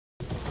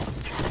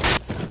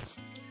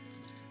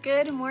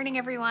Good morning,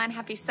 everyone.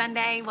 Happy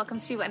Sunday. Welcome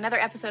to another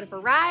episode of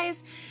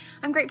Arise.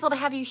 I'm grateful to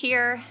have you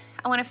here.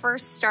 I want to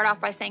first start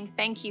off by saying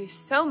thank you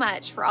so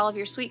much for all of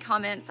your sweet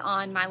comments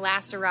on my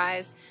last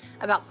Arise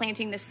about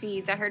planting the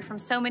seeds. I heard from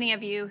so many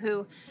of you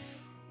who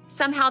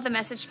somehow the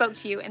message spoke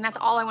to you, and that's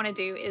all I want to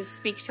do is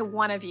speak to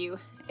one of you,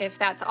 if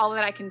that's all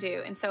that I can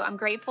do. And so I'm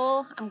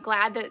grateful. I'm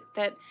glad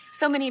that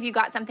so many of you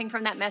got something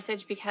from that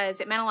message because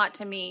it meant a lot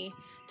to me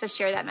to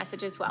share that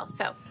message as well.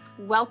 So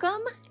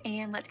welcome,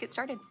 and let's get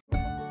started.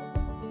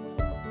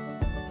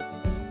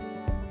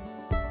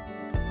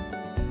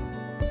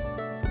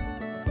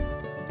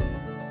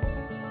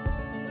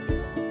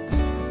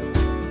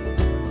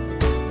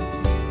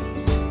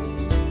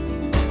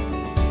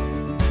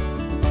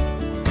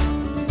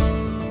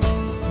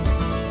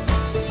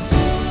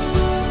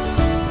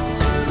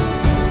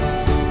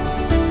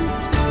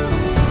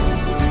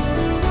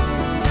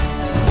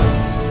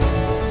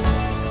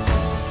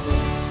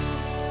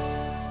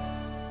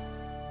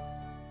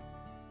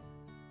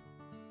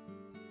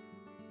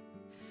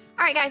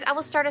 All right, guys, I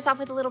will start us off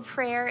with a little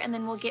prayer and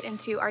then we'll get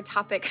into our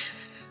topic.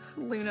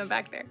 Luna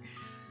back there.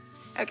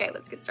 Okay,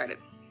 let's get started.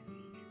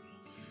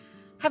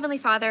 Heavenly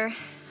Father,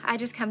 I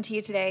just come to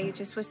you today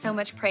just with so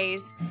much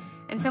praise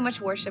and so much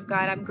worship,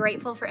 God. I'm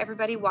grateful for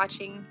everybody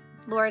watching.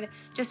 Lord,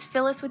 just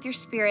fill us with your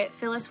spirit,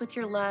 fill us with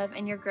your love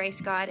and your grace,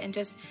 God, and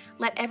just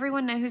let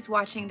everyone know who's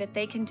watching that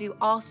they can do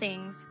all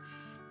things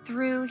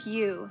through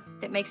you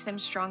that makes them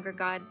stronger,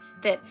 God,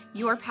 that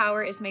your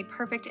power is made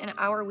perfect in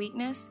our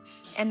weakness,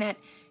 and that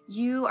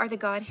you are the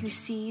God who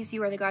sees,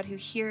 you are the God who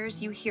hears,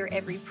 you hear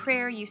every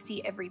prayer, you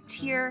see every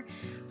tear.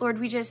 Lord,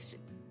 we just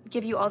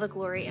give you all the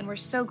glory, and we're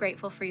so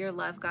grateful for your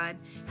love, God.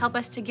 Help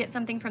us to get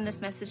something from this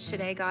message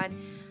today, God.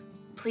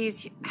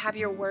 Please have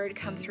your word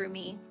come through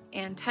me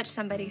and touch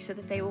somebody so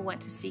that they will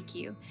want to seek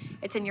you.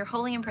 It's in your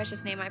holy and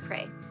precious name I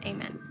pray.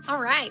 Amen.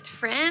 All right,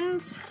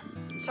 friends.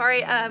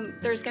 Sorry,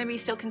 there's going to be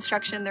still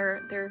construction.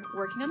 They're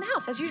working on the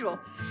house as usual.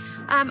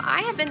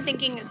 I have been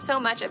thinking so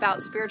much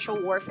about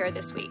spiritual warfare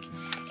this week,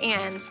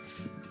 and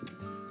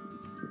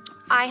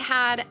I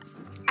had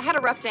a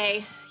rough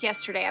day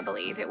yesterday, I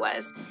believe it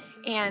was,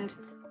 and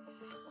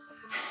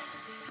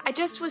I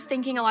just was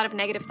thinking a lot of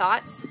negative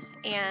thoughts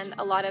and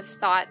a lot of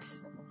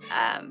thoughts,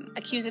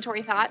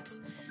 accusatory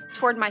thoughts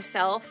toward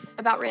myself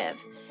about Riv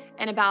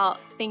and about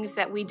things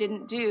that we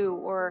didn't do,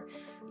 or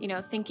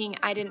thinking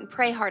I didn't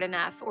pray hard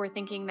enough, or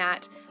thinking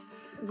that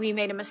we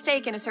made a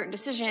mistake in a certain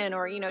decision,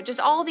 or,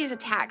 just all these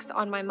attacks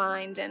on my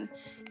mind.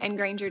 And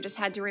Granger just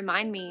had to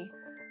remind me,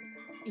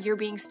 you're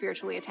being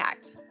spiritually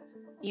attacked.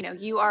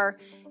 You are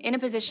in a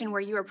position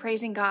where you are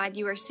praising God,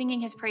 you are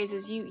singing his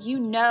praises, you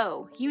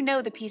know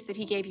the peace that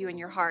he gave you in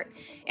your heart.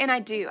 And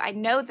I do. I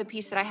know the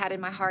peace that I had in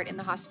my heart in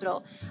the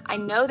hospital. I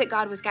know that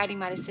God was guiding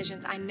my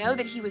decisions. I know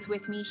that he was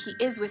with me. He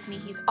is with me.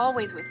 He's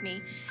always with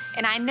me.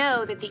 And I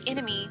know that the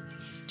enemy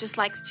just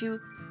likes to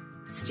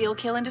steal,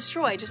 kill, and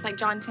destroy, just like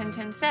John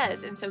 10:10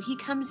 says. And so he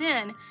comes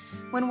in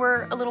when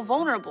we're a little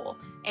vulnerable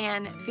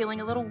and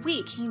feeling a little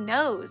weak. He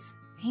knows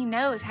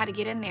how to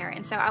get in there.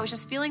 And so I was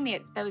just feeling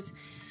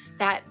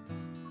that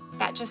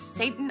just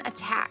Satan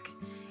attack.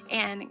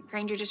 And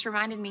Granger just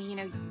reminded me,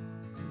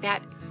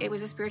 that it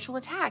was a spiritual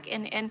attack,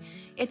 and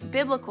it's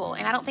biblical.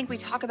 And I don't think we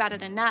talk about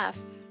it enough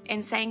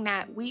in saying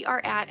that we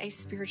are at a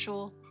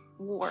spiritual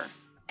war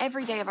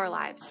every day of our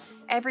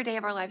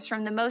lives,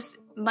 from the most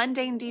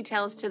mundane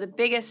details to the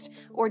biggest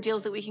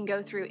ordeals that we can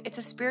go through. It's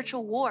a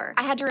spiritual war.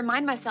 I had to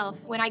remind myself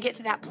when I get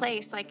to that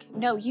place, like,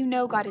 no,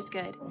 God is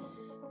good.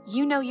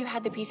 You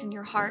had the peace in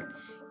your heart.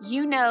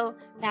 You know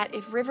that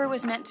if River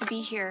was meant to be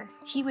here,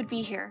 he would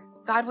be here.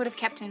 God would have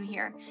kept him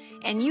here.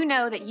 And you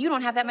know that you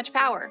don't have that much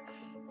power.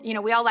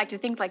 We all like to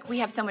think like we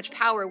have so much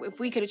power. If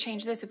we could have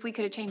changed this, if we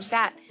could have changed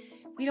that.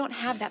 We don't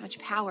have that much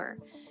power.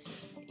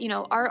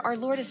 Our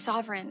Lord is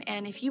sovereign.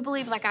 And if you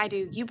believe like I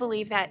do, you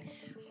believe that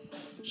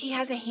he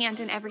has a hand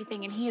in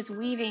everything, and he is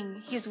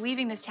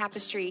weaving this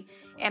tapestry.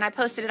 And I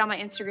posted it on my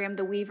Instagram,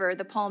 The Weaver,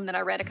 the poem that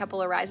I read a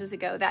couple of rises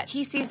ago, that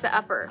he sees the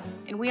upper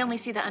and we only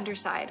see the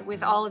underside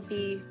with all of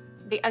the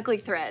ugly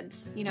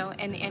threads,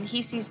 and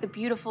he sees the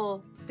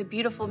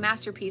beautiful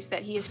masterpiece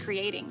that he is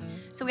creating.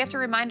 So we have to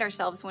remind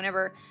ourselves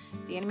whenever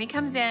the enemy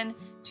comes in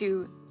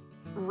to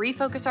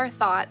refocus our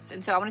thoughts.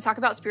 And so I want to talk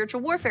about spiritual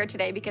warfare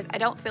today because I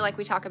don't feel like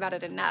we talk about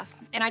it enough.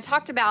 And I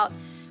talked about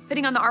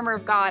putting on the armor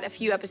of God a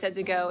few episodes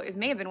ago. It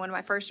may have been one of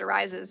my first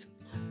arises.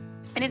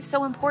 And it's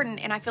so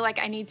important, and I feel like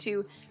I need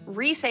to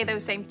re-say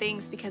those same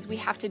things because we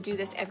have to do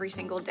this every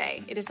single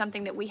day. It is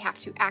something that we have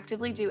to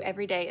actively do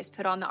every day, is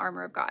put on the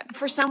armor of God.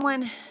 For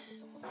someone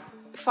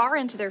far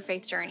into their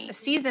faith journey,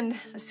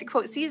 a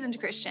quote, seasoned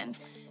Christian,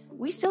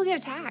 we still get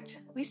attacked.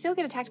 We still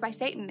get attacked by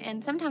Satan.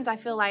 And sometimes I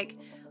feel like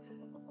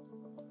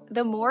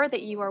the more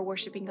that you are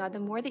worshiping God, the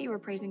more that you are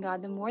praising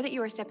God, the more that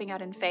you are stepping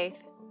out in faith,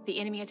 the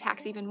enemy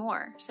attacks even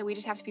more. So we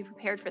just have to be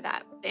prepared for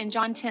that. In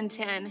John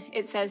 10:10,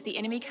 it says, the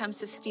enemy comes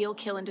to steal,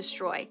 kill, and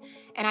destroy.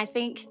 And I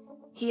think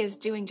he is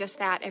doing just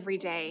that every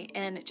day.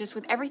 And just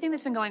with everything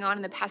that's been going on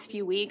in the past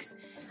few weeks,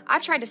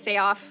 I've tried to stay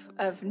off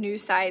of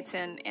news sites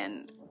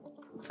and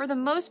for the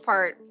most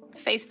part,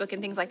 Facebook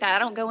and things like that. I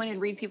don't go in and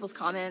read people's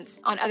comments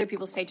on other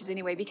people's pages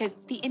anyway, because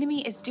the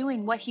enemy is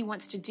doing what he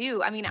wants to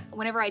do. I mean,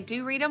 whenever I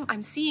do read them,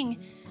 I'm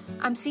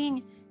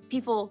seeing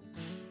people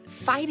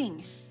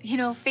fighting,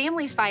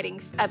 families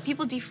fighting,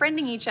 people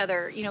defriending each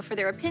other, for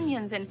their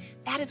opinions. And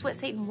that is what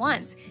Satan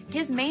wants.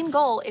 His main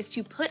goal is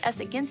to put us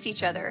against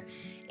each other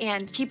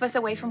and keep us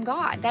away from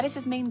God. That is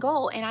his main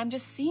goal. And I'm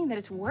just seeing that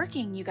it's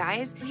working, you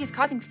guys. He's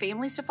causing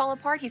families to fall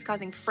apart. He's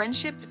causing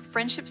friendship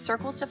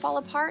circles to fall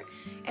apart.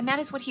 And that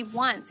is what he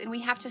wants. And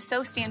we have to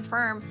so stand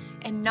firm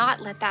and not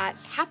let that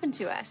happen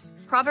to us.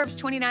 Proverbs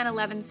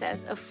 29:11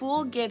 says, "A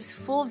fool gives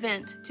full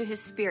vent to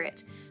his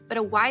spirit, but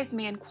a wise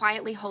man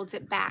quietly holds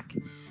it back."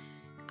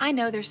 I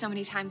know there's so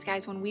many times,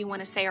 guys, when we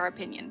want to say our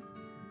opinion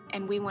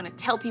and we want to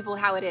tell people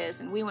how it is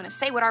and we want to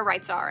say what our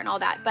rights are and all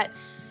that, but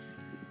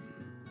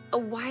a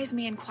wise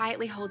man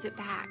quietly holds it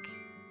back.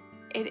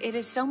 It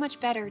is so much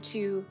better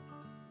to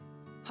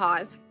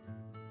pause,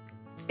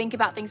 think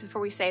about things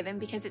before we say them,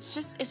 because it's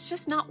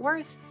just not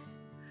worth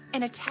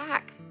an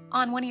attack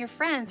on one of your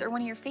friends or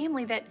one of your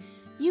family that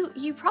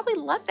you probably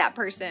love that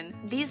person.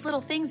 These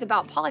little things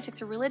about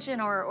politics or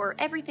religion or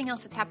everything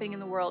else that's happening in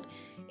the world,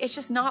 it's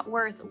just not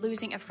worth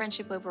losing a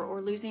friendship over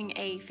or losing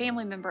a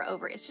family member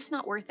over. It's just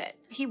not worth it.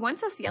 He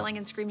wants us yelling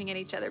and screaming at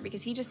each other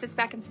because he just sits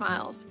back and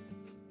smiles.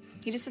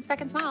 He just sits back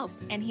and smiles,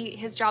 and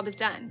his job is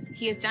done.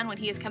 He has done what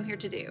he has come here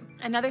to do.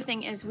 Another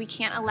thing is we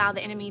can't allow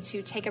the enemy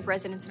to take up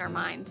residence in our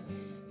mind.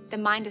 The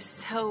mind is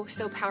so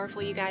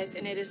powerful, you guys,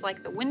 and it is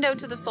like the window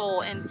to the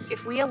soul. And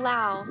if we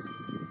allow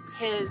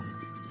his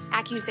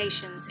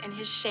accusations and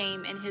his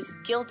shame and his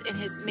guilt and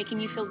his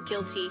making you feel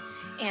guilty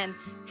and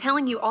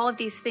telling you all of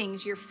these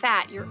things, you're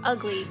fat, you're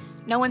ugly,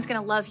 no one's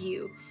gonna love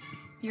you,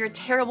 you're a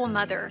terrible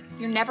mother,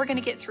 you're never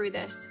gonna get through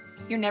this,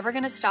 you're never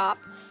gonna stop,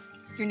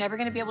 you're never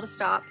gonna be able to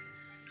stop,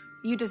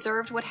 you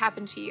deserved what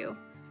happened to you,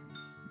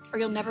 or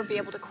you'll never be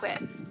able to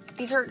quit.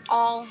 These are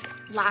all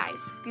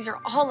lies. These are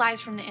all lies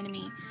from the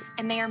enemy,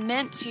 and they are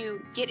meant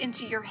to get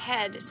into your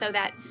head so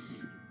that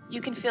you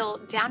can feel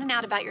down and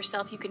out about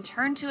yourself. You can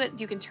turn to it,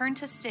 you can turn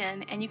to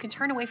sin, and you can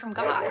turn away from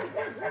God.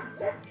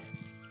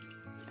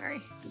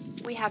 Sorry.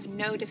 We have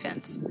no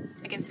defense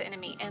against the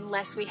enemy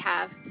unless we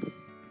have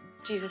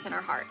Jesus in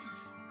our heart.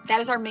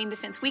 That is our main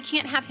defense. We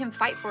can't have him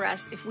fight for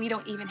us if we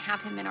don't even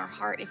have him in our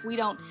heart. If we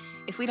don't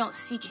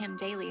seek him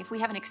daily, if we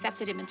haven't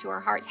accepted him into our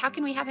hearts, how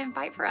can we have him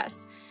fight for us?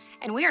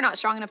 And we are not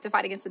strong enough to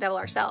fight against the devil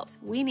ourselves.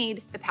 We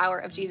need the power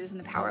of Jesus and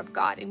the power of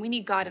God, and we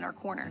need God in our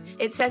corner.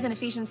 It says in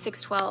Ephesians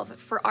 6:12,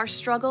 "For our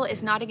struggle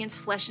is not against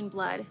flesh and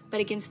blood,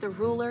 but against the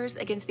rulers,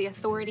 against the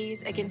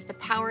authorities, against the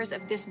powers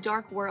of this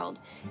dark world,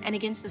 and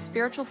against the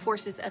spiritual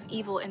forces of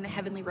evil in the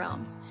heavenly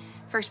realms."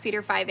 1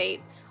 Peter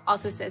 5:8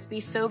 also says, "Be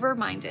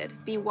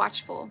sober-minded, be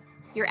watchful.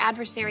 Your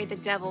adversary, the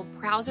devil,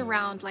 prowls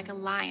around like a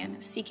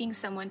lion, seeking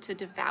someone to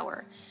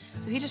devour."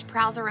 So he just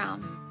prowls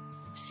around,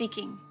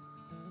 seeking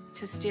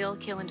to steal,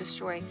 kill, and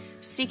destroy,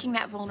 seeking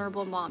that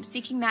vulnerable mom,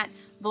 seeking that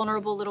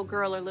vulnerable little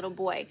girl or little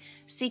boy,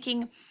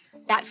 seeking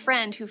that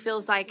friend who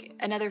feels like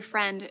another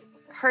friend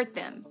hurt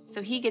them.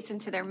 So he gets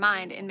into their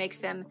mind and makes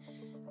them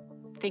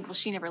think, well,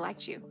 she never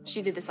liked you.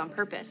 She did this on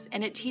purpose.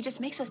 And he just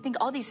makes us think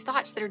all these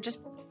thoughts that are just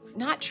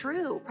not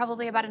true,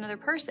 probably about another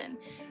person.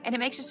 And it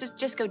makes us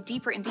just go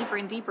deeper and deeper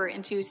and deeper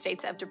into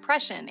states of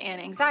depression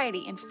and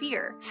anxiety and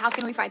fear. How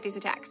can we fight these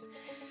attacks?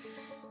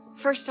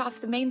 First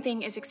off, the main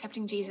thing is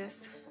accepting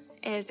Jesus,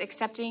 is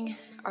accepting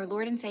our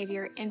Lord and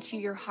Savior into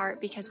your heart,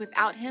 because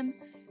without him,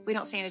 we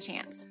don't stand a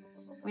chance.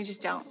 We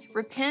just don't.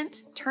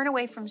 Repent, turn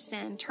away from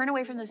sin, turn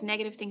away from those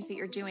negative things that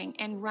you're doing,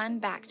 and run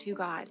back to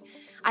God.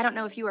 I don't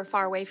know if you are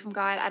far away from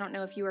God. I don't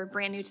know if you are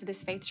brand new to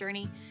this faith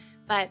journey,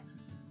 but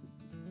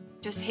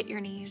just hit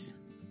your knees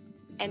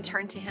and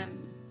turn to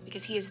him,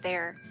 because he is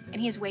there and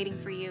he is waiting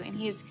for you, and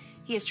he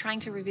is trying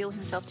to reveal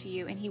himself to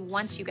you, and he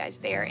wants you guys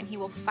there, and he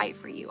will fight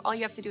for you. All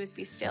you have to do is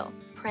be still.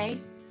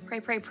 Pray. Pray,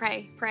 pray,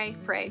 pray, pray,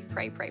 pray,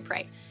 pray, pray,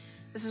 pray.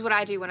 This is what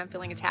I do when I'm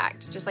feeling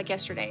attacked. Just like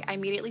yesterday, I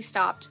immediately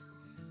stopped.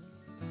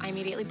 I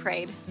immediately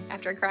prayed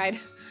after I cried.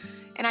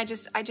 And I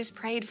just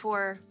prayed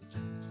for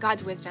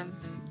God's wisdom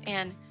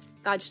and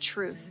God's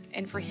truth,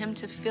 and for him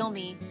to fill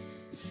me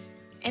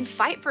and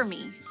fight for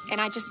me. And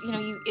I just,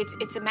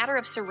 it's a matter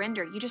of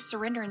surrender. You just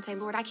surrender and say,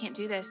 Lord, I can't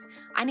do this.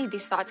 I need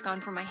these thoughts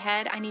gone from my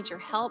head. I need your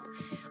help.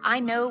 I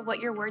know what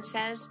your word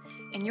says,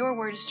 and your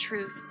word is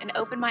truth. And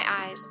open my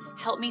eyes.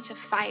 Help me to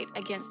fight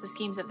against the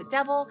schemes of the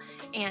devil,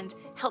 and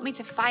help me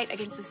to fight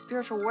against the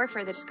spiritual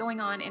warfare that's going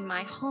on in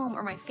my home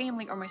or my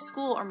family or my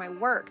school or my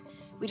work.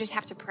 We just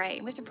have to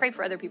pray. We have to pray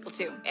for other people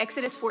too.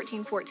 Exodus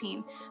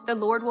 14:14, "The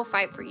Lord will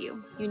fight for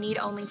you. You need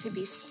only to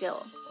be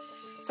still."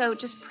 So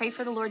just pray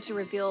for the Lord to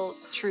reveal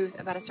truth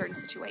about a certain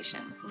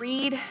situation.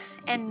 Read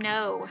and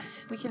know.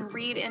 We can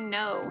read and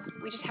know.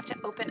 We just have to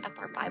open up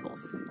our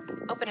Bibles.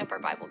 Open up our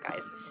Bible,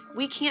 guys.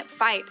 We can't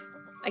fight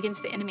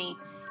against the enemy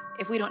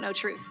if we don't know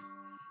truth.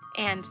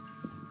 And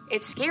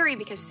it's scary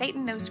because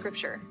Satan knows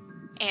scripture,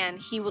 and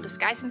he will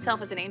disguise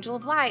himself as an angel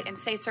of light and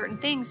say certain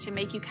things to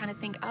make you kind of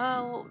think,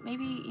 oh,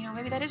 maybe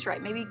that is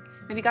right. Maybe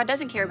God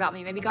doesn't care about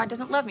me. Maybe God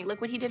doesn't love me. Look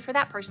what he did for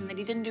that person that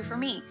he didn't do for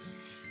me.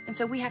 And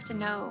so we have to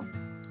know.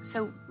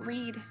 So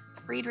read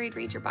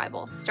your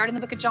Bible. Start in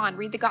the book of John,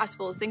 read the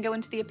Gospels, then go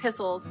into the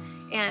epistles,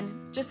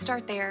 and just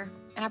start there.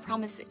 And I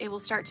promise it will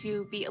start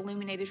to be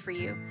illuminated for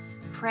you.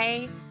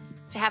 Pray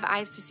to have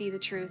eyes to see the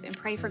truth, and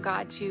pray for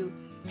God to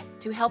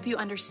help you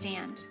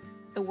understand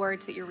the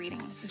words that you're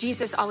reading.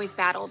 Jesus always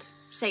battled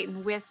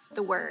Satan with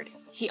the word.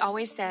 He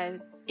always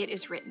said, "It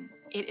is written,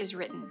 it is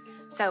written."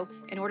 So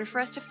in order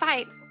for us to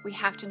fight, we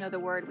have to know the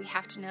word. We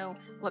have to know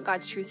what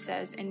God's truth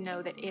says and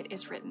know that it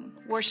is written.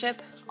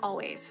 Worship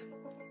always.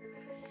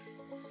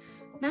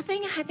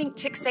 Nothing, I think,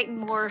 ticks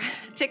Satan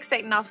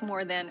off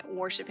more than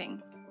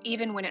worshiping,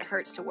 even when it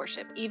hurts to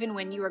worship, even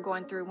when you are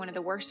going through one of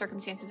the worst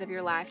circumstances of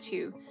your life,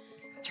 to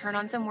turn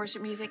on some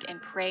worship music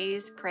and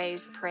praise,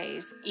 praise,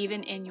 praise,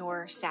 even in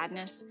your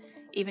sadness,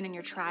 even in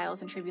your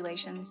trials and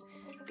tribulations,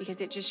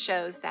 because it just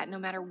shows that no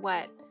matter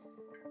what,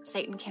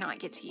 Satan cannot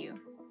get to you,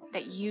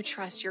 that you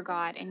trust your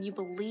God and you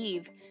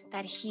believe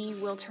that he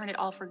will turn it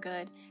all for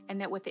good,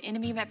 and that what the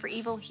enemy meant for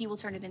evil, he will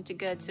turn it into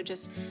good. So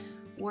just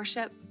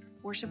worship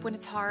when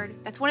it's hard.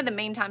 That's one of the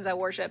main times I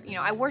worship. You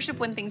know, I worship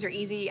when things are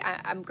easy.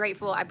 I'm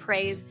grateful, I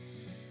praise.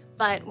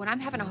 But when I'm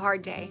having a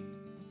hard day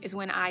is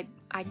when I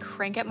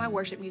crank up my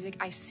worship music.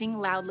 I sing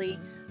loudly.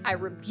 I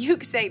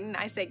rebuke Satan.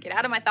 I say, get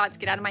out of my thoughts,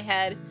 get out of my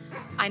head.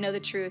 I know the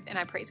truth, and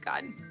I praise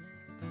God.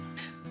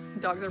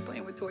 Dogs are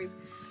playing with toys.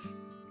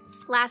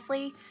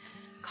 Lastly,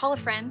 call a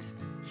friend,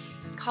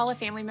 call a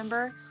family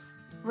member,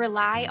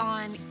 rely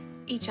on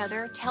each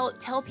other.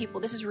 Tell people.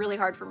 This is really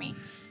hard for me.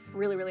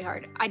 Really, really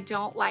hard. I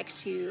don't like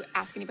to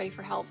ask anybody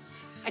for help.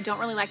 I don't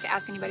really like to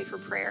ask anybody for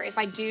prayer. If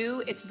I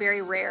do, it's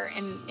very rare.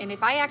 And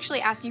if I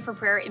actually ask you for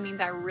prayer, it means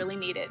I really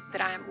need it,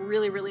 that I am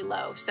really, really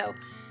low. So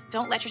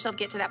don't let yourself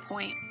get to that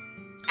point.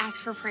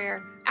 Ask for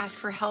prayer. Ask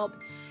for help.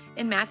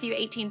 In Matthew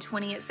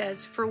 18:20, it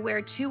says, "For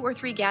where 2 or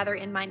 3 gather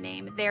in my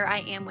name, there I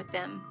am with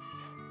them."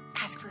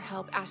 Ask for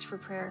help. Ask for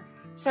prayer.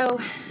 So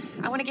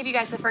I want to give you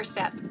guys the first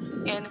step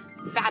in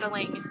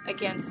battling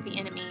against the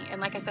enemy. And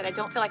like I said, I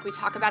don't feel like we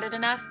talk about it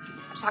enough.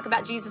 We talk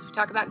about Jesus. We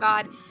talk about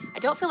God. I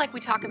don't feel like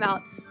we talk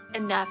about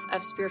enough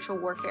of spiritual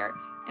warfare.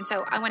 And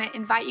so I want to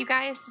invite you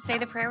guys to say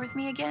the prayer with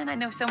me again. I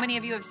know so many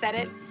of you have said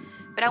it,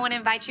 but I want to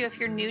invite you, if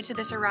you're new to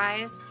this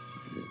Arise,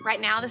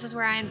 right now, this is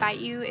where I invite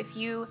you. If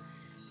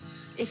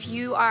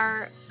you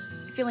are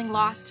feeling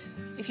lost,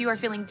 if you are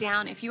feeling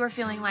down, if you are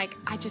feeling like,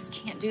 I just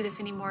can't do this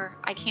anymore,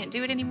 I can't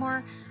do it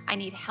anymore, I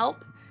need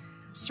help,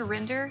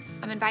 surrender.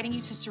 I'm inviting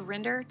you to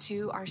surrender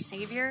to our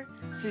Savior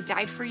who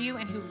died for you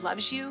and who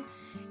loves you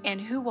and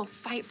who will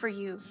fight for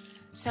you.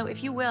 So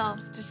if you will,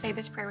 just say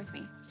this prayer with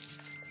me.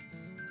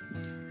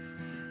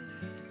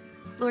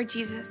 Lord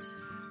Jesus,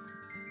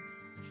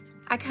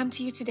 I come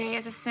to you today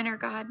as a sinner,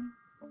 God.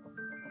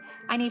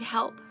 I need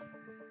help.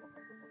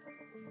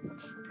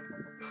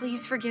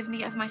 Please forgive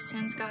me of my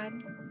sins,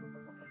 God.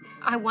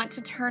 I want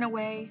to turn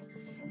away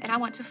and I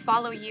want to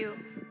follow you.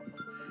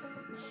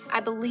 I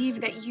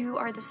believe that you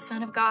are the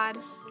Son of God,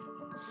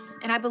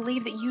 and I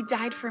believe that you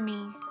died for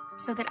me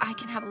so that I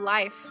can have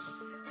life.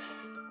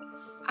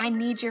 I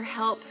need your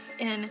help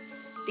in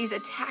these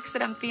attacks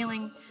that I'm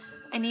feeling.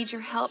 I need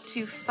your help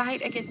to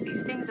fight against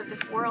these things of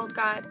this world,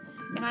 God,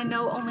 and I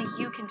know only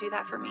you can do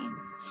that for me.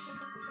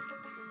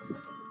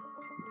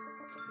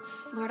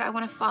 Lord, I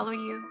want to follow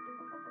you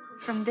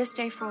from this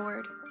day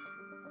forward.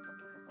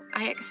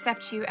 I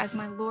accept you as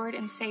my Lord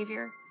and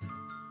Savior,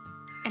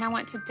 and I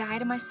want to die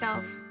to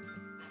myself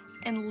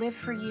and live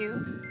for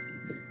you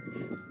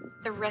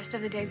the rest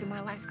of the days of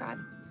my life,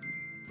 God.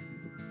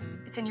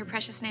 It's in your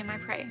precious name I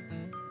pray.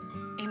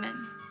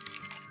 Amen.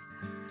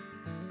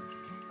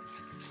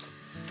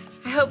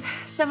 I hope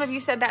some of you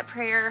said that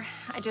prayer.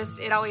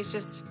 It always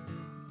just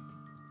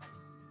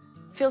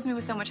fills me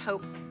with so much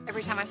hope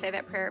every time I say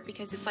that prayer,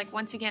 because it's like,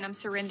 once again, I'm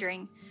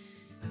surrendering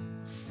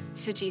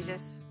to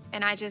Jesus.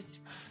 And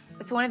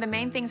it's one of the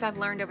main things I've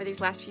learned over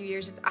these last few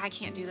years is I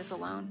can't do this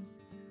alone.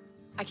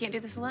 I can't do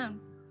this alone.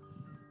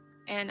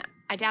 And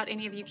I doubt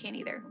any of you can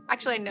either.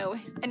 Actually, I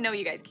know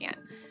you guys can't.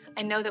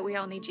 I know that we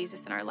all need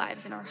Jesus in our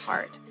lives, in our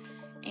heart.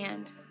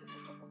 And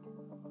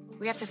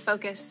we have to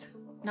focus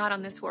not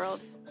on this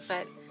world,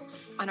 but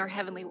on our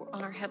heavenly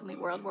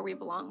world where we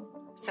belong.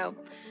 So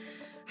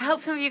I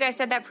hope some of you guys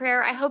said that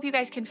prayer. I hope you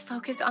guys can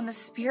focus on the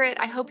Spirit.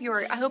 I hope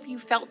you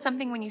felt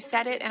something when you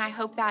said it, and I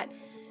hope that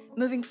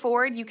moving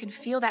forward you can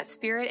feel that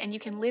Spirit and you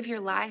can live your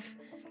life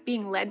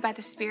being led by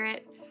the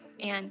Spirit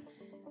and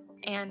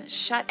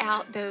shut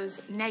out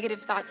those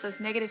negative thoughts, those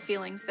negative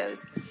feelings,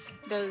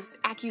 those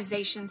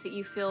accusations that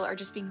you feel are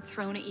just being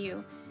thrown at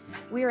you.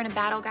 We are in a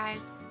battle,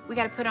 guys. We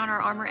got to put on our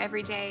armor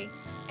every day,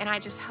 and I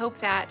just hope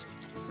that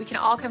we can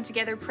all come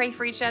together, pray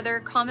for each other.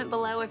 Comment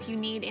below if you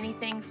need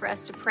anything for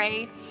us to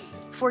pray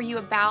for you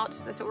about.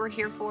 That's what we're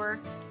here for.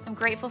 I'm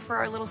grateful for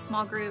our little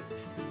small group.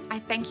 I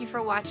thank you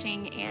for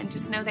watching, and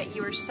just know that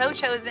you are so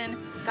chosen.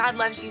 God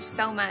loves you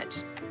so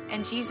much,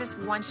 and Jesus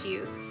wants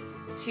you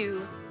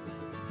to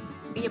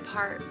be a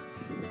part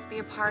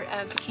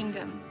of the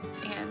kingdom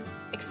and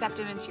accept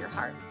him into your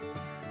heart.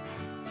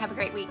 Have a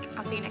great week.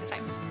 I'll see you next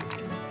time. Bye.